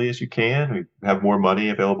as early as you can. We have more money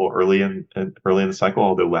available early in the cycle.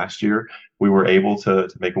 Although last year we were able to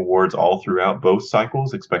make awards all throughout both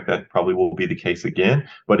cycles. Expect that probably will be the case again.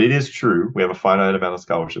 But it is true we have a finite amount of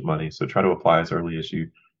scholarship money, so try to apply as early as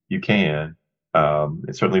you can.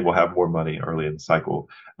 And certainly we'll have more money early in the cycle.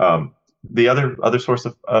 The other source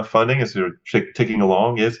of funding, as you're ticking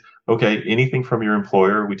along, is okay. Anything from your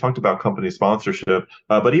employer. We talked about company sponsorship,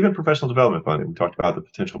 but even professional development funding. We talked about the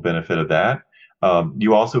potential benefit of that.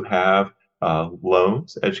 You also have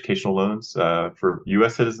loans, educational loans for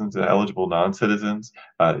U.S. citizens and eligible non-citizens,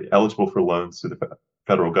 eligible for loans through the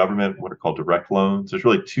federal government, what are called direct loans. There's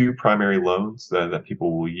really two primary loans that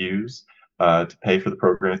people will use to pay for the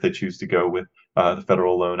program if they choose to go with the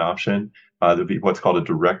federal loan option. There'll be what's called a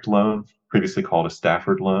direct loan, previously called a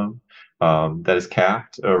Stafford loan. That is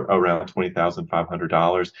capped around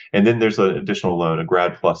 $20,500. And then there's an additional loan, a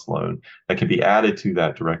Grad Plus loan, that can be added to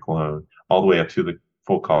that direct loan all the way up to the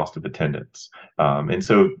full cost of attendance. And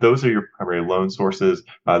so those are your primary loan sources.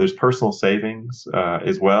 There's personal savings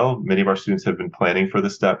as well. Many of our students have been planning for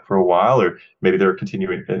this step for a while, or maybe they're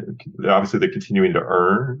continuing to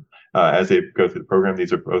earn as they go through the program.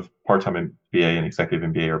 These are both part-time MBA and executive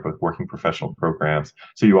MBA are both working professional programs.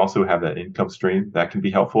 So you also have that income stream that can be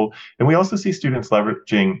helpful. And we also see students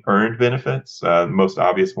leveraging earned benefits. The most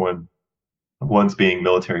obvious ones being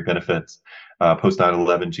military benefits, post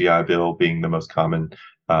 9/11 GI Bill being the most common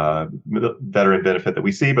veteran benefit that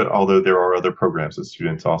we see, but although there are other programs that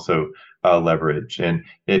students also leverage. And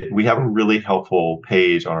we have a really helpful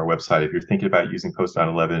page on our website. If you're thinking about using post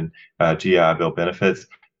 9/11 GI Bill benefits,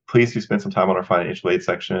 please do spend some time on our financial aid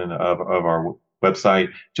section of our website,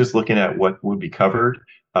 just looking at what would be covered.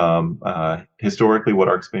 Historically, what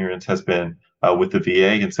our experience has been with the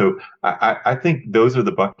VA. And so I think those are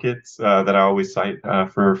the buckets that I always cite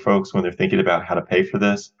for folks when they're thinking about how to pay for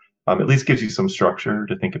this. At least gives you some structure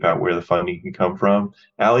to think about where the funding can come from.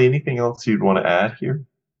 Allie, anything else you'd want to add here?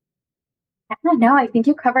 No, I think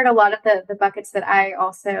you covered a lot of the buckets that I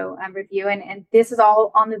also review, and this is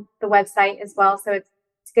all on the website as well. So it's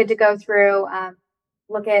good to go through,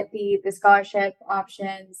 look at the scholarship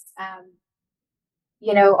options.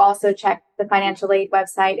 Also check the financial aid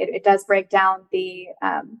website. It does break down the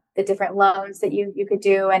different loans that you could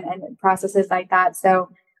do and processes like that. So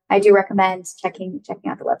I do recommend checking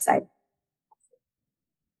out the website.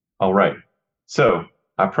 All right. So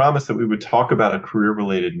I promised that we would talk about a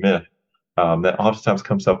career-related myth that oftentimes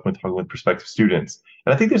comes up when talking with prospective students.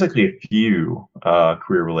 And I think there's actually a few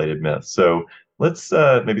career-related myths. So let's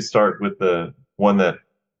maybe start with the one that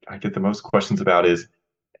I get the most questions about is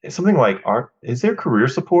something like, is there career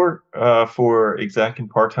support for exec and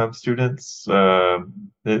part-time students?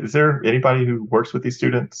 Is there anybody who works with these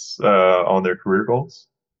students on their career goals?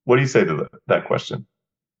 What do you say to that question?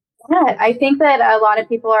 Yeah, I think that a lot of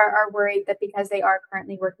people are worried that because they are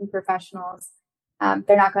currently working professionals,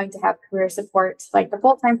 they're not going to have career support like the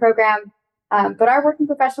full-time program. But our working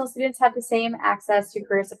professional students have the same access to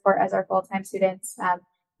career support as our full-time students.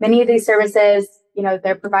 Many of these services,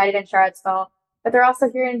 they're provided in Charlottesville, but they're also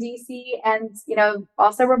here in DC and,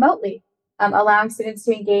 also remotely, allowing students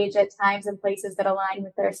to engage at times and places that align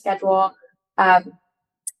with their schedule.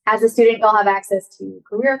 As a student, you'll have access to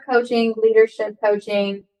career coaching, leadership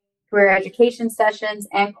coaching, career education sessions,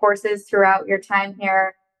 and courses throughout your time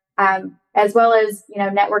here, as well as,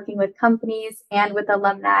 networking with companies and with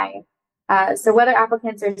alumni. So whether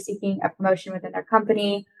applicants are seeking a promotion within their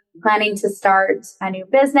company planning to start a new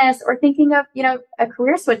business or thinking of, a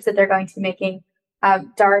career switch that they're going to be making,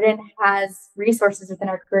 Darden has resources within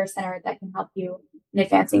our Career Center that can help you in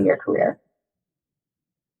advancing your career.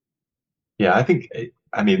 Yeah,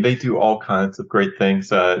 I mean, they do all kinds of great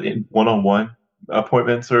things. One-on-one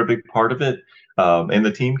appointments are a big part of it. And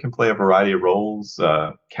the team can play a variety of roles,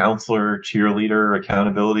 counselor, cheerleader,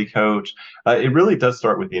 accountability coach. It really does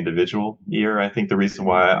start with the individual here. I think the reason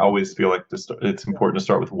why I always feel like it's important to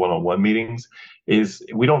start with one-on-one meetings is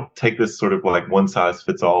we don't take this sort of like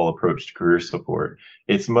one-size-fits-all approach to career support.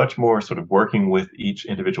 It's much more sort of working with each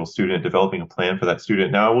individual student, developing a plan for that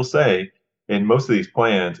student. Now, I will say, in most of these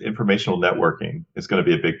plans, informational networking is going to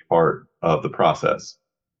be a big part of the process.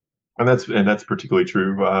 And that's particularly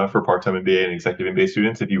true for part-time MBA and executive MBA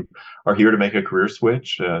students. If you are here to make a career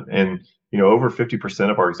switch, and over 50%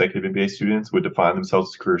 of our executive MBA students would define themselves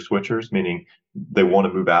as career switchers, meaning they want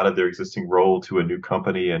to move out of their existing role to a new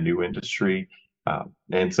company, a new industry.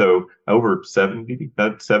 And so over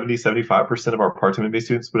 75% of our part-time MBA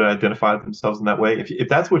students would identify themselves in that way. If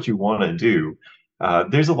that's what you want to do,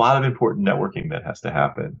 there's a lot of important networking that has to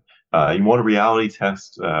happen. You want to reality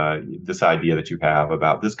test this idea that you have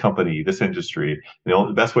about this company, this industry.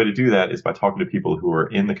 The best way to do that is by talking to people who are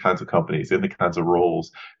in the kinds of companies, in the kinds of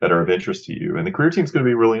roles that are of interest to you. And the career team is going to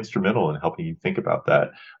be really instrumental in helping you think about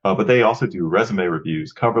that. But they also do resume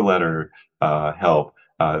reviews, cover letter help.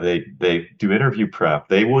 They do interview prep.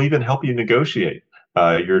 They will even help you negotiate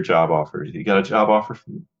your job offers. You got a job offer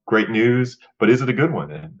from great news, but is it a good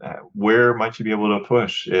one? And where might you be able to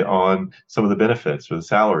push it on some of the benefits or the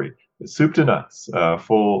salary? Soup to nuts,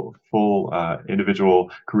 full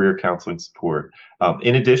individual career counseling support.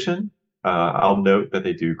 In addition, I'll note that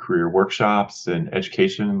they do career workshops and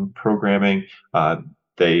education programming.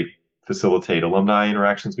 They facilitate alumni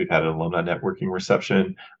interactions. We've had an alumni networking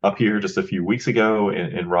reception up here just a few weeks ago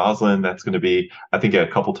in Roslyn. That's going to be, I think, a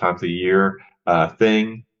couple times a year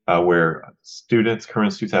thing. Where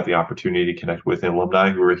current students have the opportunity to connect with alumni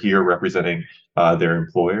who are here representing their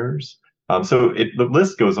employers. So the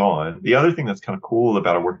list goes on. The other thing that's kind of cool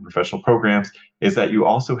about our working professional programs is that you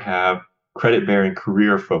also have credit-bearing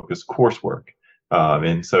career-focused coursework.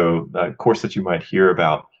 And so a course that you might hear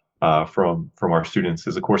about from our students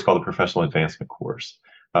is a course called the Professional Advancement course.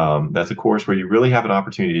 That's a course where you really have an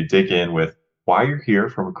opportunity to dig in with why you're here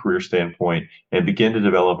from a career standpoint and begin to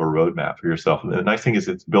develop a roadmap for yourself. And the nice thing is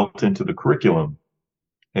it's built into the curriculum.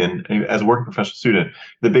 And as a working professional student,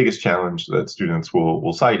 the biggest challenge that students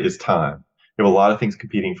will cite is time. You have a lot of things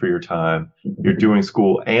competing for your time. You're doing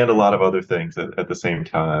school and a lot of other things at the same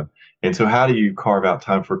time. And so how do you carve out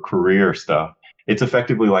time for career stuff? It's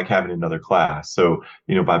effectively like having another class. So,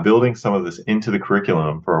 by building some of this into the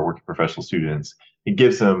curriculum for our working professional students, it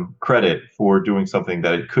gives them credit for doing something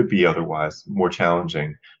that it could be otherwise more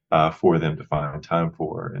challenging for them to find time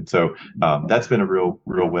for. And so that's been a real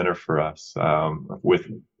winner for us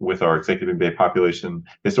with our executive MBA population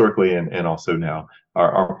historically and also now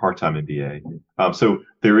our part-time MBA. So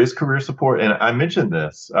there is career support. And I mentioned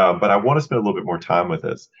this, but I want to spend a little bit more time with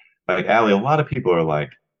this. Like, Allie, a lot of people are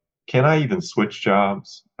like, can I even switch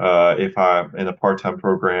jobs if I'm in a part-time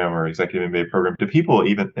program or executive MBA program? Do people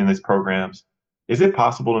even in these programs, is it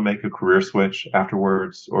possible to make a career switch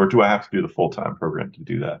afterwards, or do I have to do the full-time program to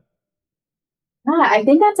do that? Yeah, I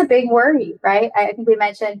think that's a big worry, right? I think we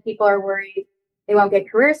mentioned people are worried they won't get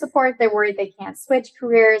career support. They're worried they can't switch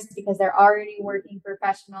careers because they're already working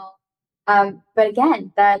professional. But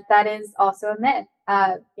again, that is also a myth.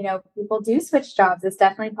 People do switch jobs. It's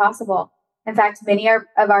definitely possible. In fact, many of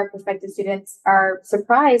our prospective students are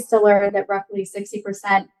surprised to learn that roughly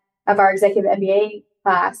 60% of our executive MBA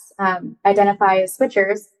class identify as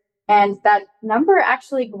switchers. And that number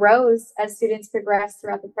actually grows as students progress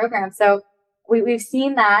throughout the program. So we've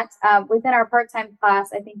seen that within our part-time class.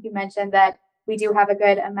 I think you mentioned that we do have a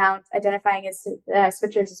good amount identifying as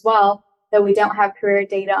switchers as well, though we don't have career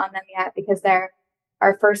data on them yet because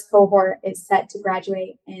our first cohort is set to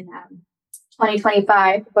graduate in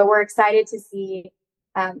 2025. But we're excited to see,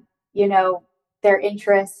 their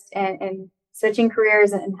interest in switching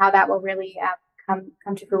careers and how that will really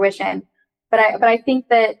come to fruition. But I think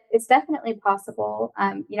that it's definitely possible.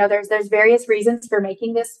 There's various reasons for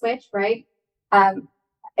making this switch, right?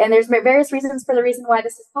 And there's various reasons for the reason why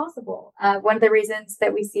this is possible. One of the reasons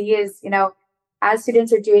that we see is, as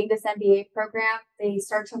students are doing this MBA program, they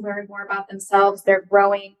start to learn more about themselves. They're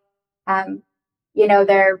growing.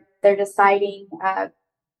 They're deciding,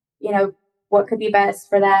 what could be best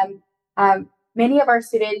for them. Many of our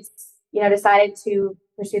students, decided to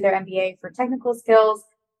pursue their MBA for technical skills,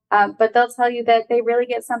 but they'll tell you that they really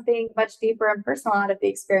get something much deeper and personal out of the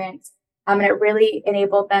experience. And it really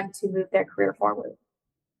enabled them to move their career forward.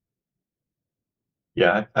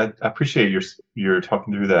 Yeah, I appreciate your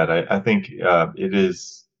talking through that. I think it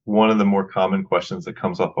is one of the more common questions that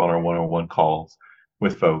comes up on our one-on-one calls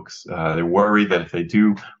with folks. They're worried that if they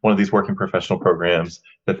do one of these working professional programs,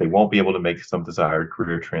 that they won't be able to make some desired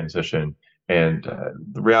career transition. And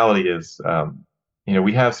the reality is,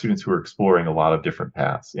 we have students who are exploring a lot of different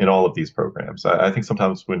paths in all of these programs. I think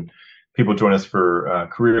sometimes when people join us for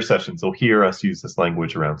career sessions, they'll hear us use this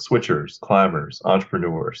language around switchers, climbers,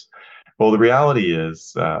 entrepreneurs. Well, the reality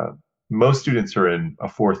is, most students are in a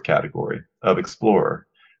fourth category of explorer,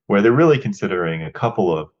 where they're really considering a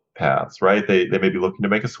couple of paths, right? They may be looking to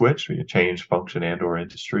make a switch, change function and or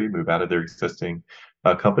industry, move out of their existing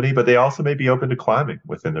company, but they also may be open to climbing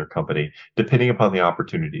within their company, depending upon the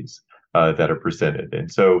opportunities that are presented.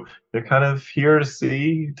 And so they're kind of here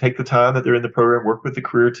to take the time that they're in the program, work with the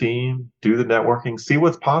career team, do the networking, see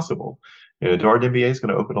what's possible. Darden MBA is going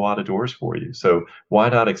to open a lot of doors for you. So why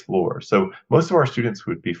not explore? So most of our students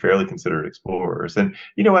would be fairly considered explorers. And,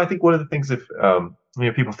 I think one of the things if,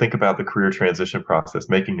 people think about the career transition process,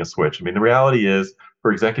 making a switch. I mean, the reality is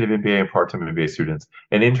for executive MBA and part-time MBA students,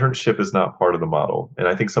 an internship is not part of the model. And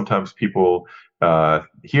I think sometimes people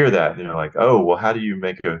hear that and they're like, oh, well, how do you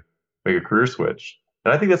make a career switch?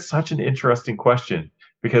 And I think that's such an interesting question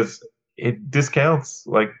because it discounts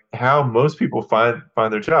like how most people find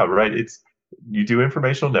their job, right? You do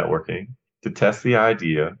informational networking to test the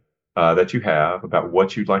idea that you have about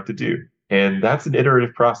what you'd like to do. And that's an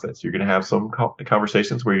iterative process. You're going to have some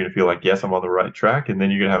conversations where you're going to feel like, yes, I'm on the right track. And then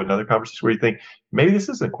you're going to have another conversation where you think, maybe this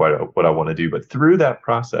isn't quite what I want to do. But through that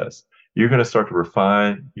process, you're going to start to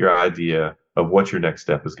refine your idea of what your next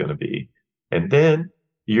step is going to be. And then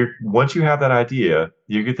once you have that idea,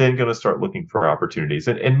 you're then going to start looking for opportunities.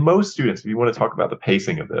 And most students, if you want to talk about the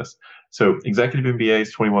pacing of this, so executive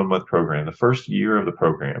MBA's 21-month program, the first year of the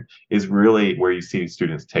program is really where you see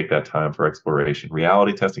students take that time for exploration,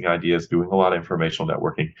 reality testing ideas, doing a lot of informational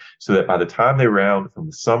networking, so that by the time they round from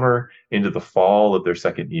the summer into the fall of their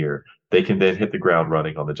second year, they can then hit the ground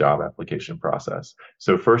running on the job application process.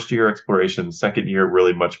 So first year exploration, second year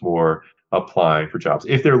really much more applying for jobs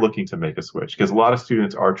if they're looking to make a switch, because a lot of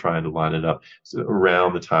students are trying to line it up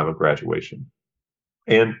around the time of graduation.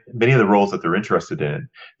 And many of the roles that they're interested in,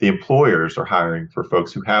 the employers are hiring for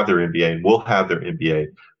folks who have their MBA and will have their MBA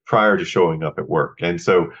prior to showing up at work. And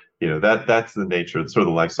so, that's the nature, sort of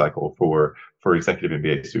the life cycle for executive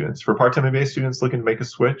MBA students. For part-time MBA students looking to make a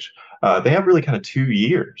switch, they have really kind of 2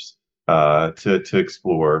 years to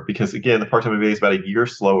explore, because again, the part-time MBA is about a year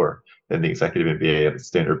slower than the executive MBA at the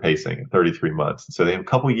standard pacing, 33 months. So they have a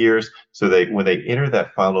couple years. So when they enter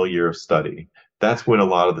that final year of study, that's when a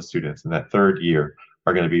lot of the students in that third year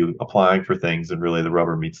are going to be applying for things, and really the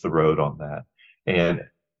rubber meets the road on that. And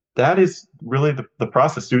that is really the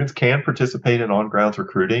process. Students can participate in on-grounds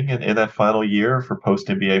recruiting in that final year for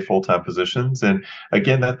post-MBA full-time positions. And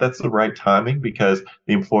again, that's the right timing, because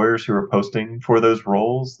the employers who are posting for those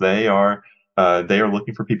roles, they are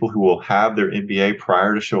looking for people who will have their MBA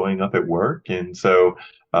prior to showing up at work. And so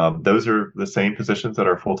those are the same positions that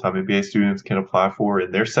our full-time MBA students can apply for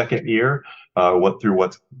in their second year, what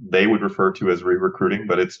they would refer to as re-recruiting,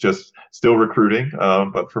 but it's just still recruiting,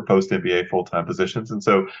 but for post-MBA full-time positions. And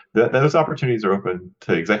so those opportunities are open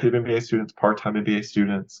to executive MBA students, part-time MBA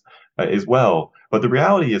students as well. But the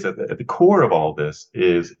reality is at the core of all this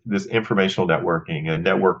is this informational networking and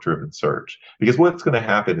network-driven search. Because what's going to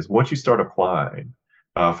happen is once you start applying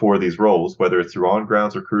for these roles, whether it's through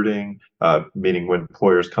on-grounds recruiting, meaning when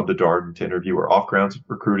employers come to Darden to interview, or off-grounds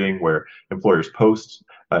recruiting, where employers post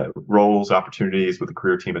roles, opportunities with the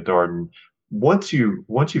career team at Darden. Once you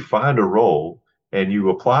find a role and you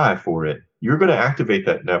apply for it, you're going to activate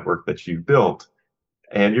that network that you've built,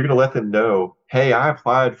 and you're going to let them know, hey, I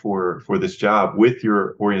applied for this job with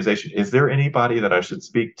your organization. Is there anybody that I should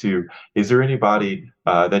speak to? Is there anybody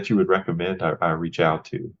that you would recommend I reach out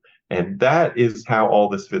to? And that is how all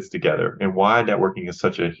this fits together, and why networking is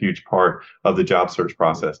such a huge part of the job search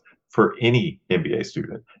process for any MBA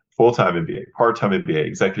student, full-time MBA, part-time MBA,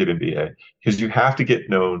 executive MBA, because you have to get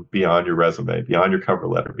known beyond your resume, beyond your cover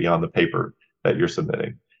letter, beyond the paper that you're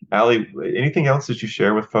submitting. Allie, anything else that you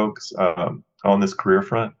share with folks on this career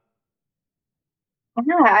front?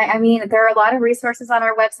 Yeah, I mean, there are a lot of resources on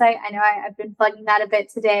our website. I know I've been plugging that a bit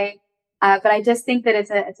today, but I just think that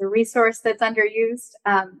it's a resource that's underused,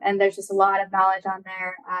 and there's just a lot of knowledge on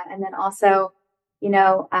there. And then also, you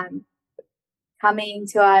know, um, coming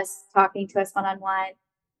to us, talking to us one-on-one,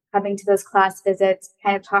 coming to those class visits,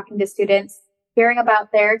 kind of talking to students, hearing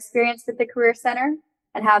about their experience with the Career Center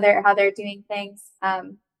and how they're doing things.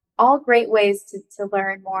 all great ways to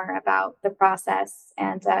learn more about the process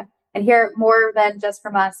and hear more than just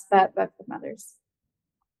from us, but from others.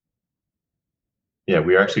 Yeah,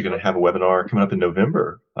 we're actually going to have a webinar coming up in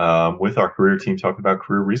November with our career team talking about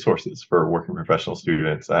career resources for working professional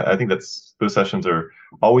students. I think those sessions are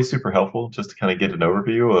always super helpful just to kind of get an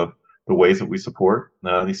overview of the ways that we support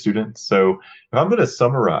these students. So if I'm going to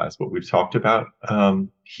summarize what we've talked about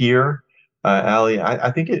here, Allie,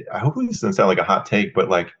 I think hopefully this doesn't sound like a hot take, but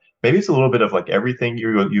like maybe it's a little bit of like everything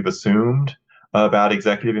you've assumed about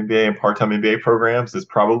executive MBA and part-time MBA programs is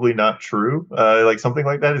probably not true. Like something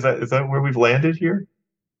like that. Is that where we've landed here?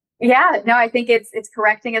 Yeah, no, I think it's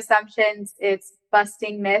correcting assumptions. It's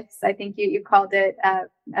busting myths. I think you called it a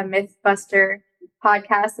Mythbuster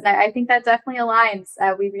podcast, and I think that definitely aligns.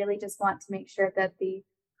 We really just want to make sure that the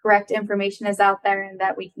correct information is out there and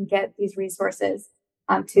that we can get these resources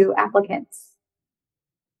to applicants.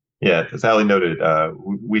 Yeah, as Ali noted,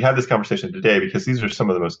 we had this conversation today because these are some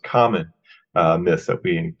of the most common myths that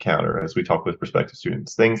we encounter as we talk with prospective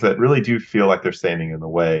students, things that really do feel like they're standing in the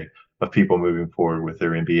way of people moving forward with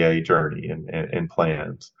their MBA journey and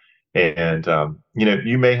plans. And,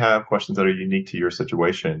 you may have questions that are unique to your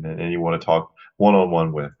situation and you want to talk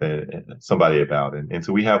one-on-one with somebody about. And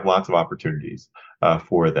so we have lots of opportunities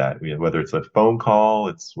for that, whether it's a phone call,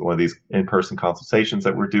 it's one of these in-person consultations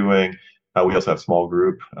that we're doing. We also have small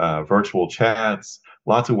group virtual chats,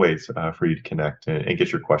 lots of ways for you to connect and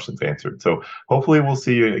get your questions answered. So hopefully we'll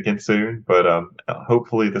see you again soon, but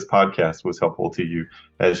hopefully this podcast was helpful to you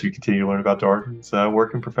as you continue to learn about Darden's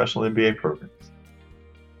work in professional MBA programs.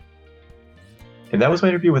 And that was my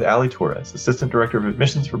interview with Ali Torres, Assistant Director of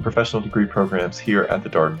Admissions for Professional Degree Programs here at the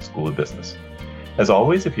Darden School of Business. As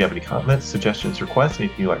always, if you have any comments, suggestions, requests,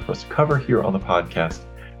 anything you'd like for us to cover here on the podcast,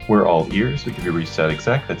 we're all ears. We can be reached at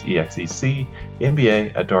exec, that's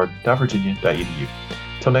ExecMBA at darden.virginia.edu.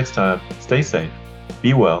 Till next time, stay safe,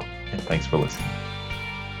 be well, and thanks for listening.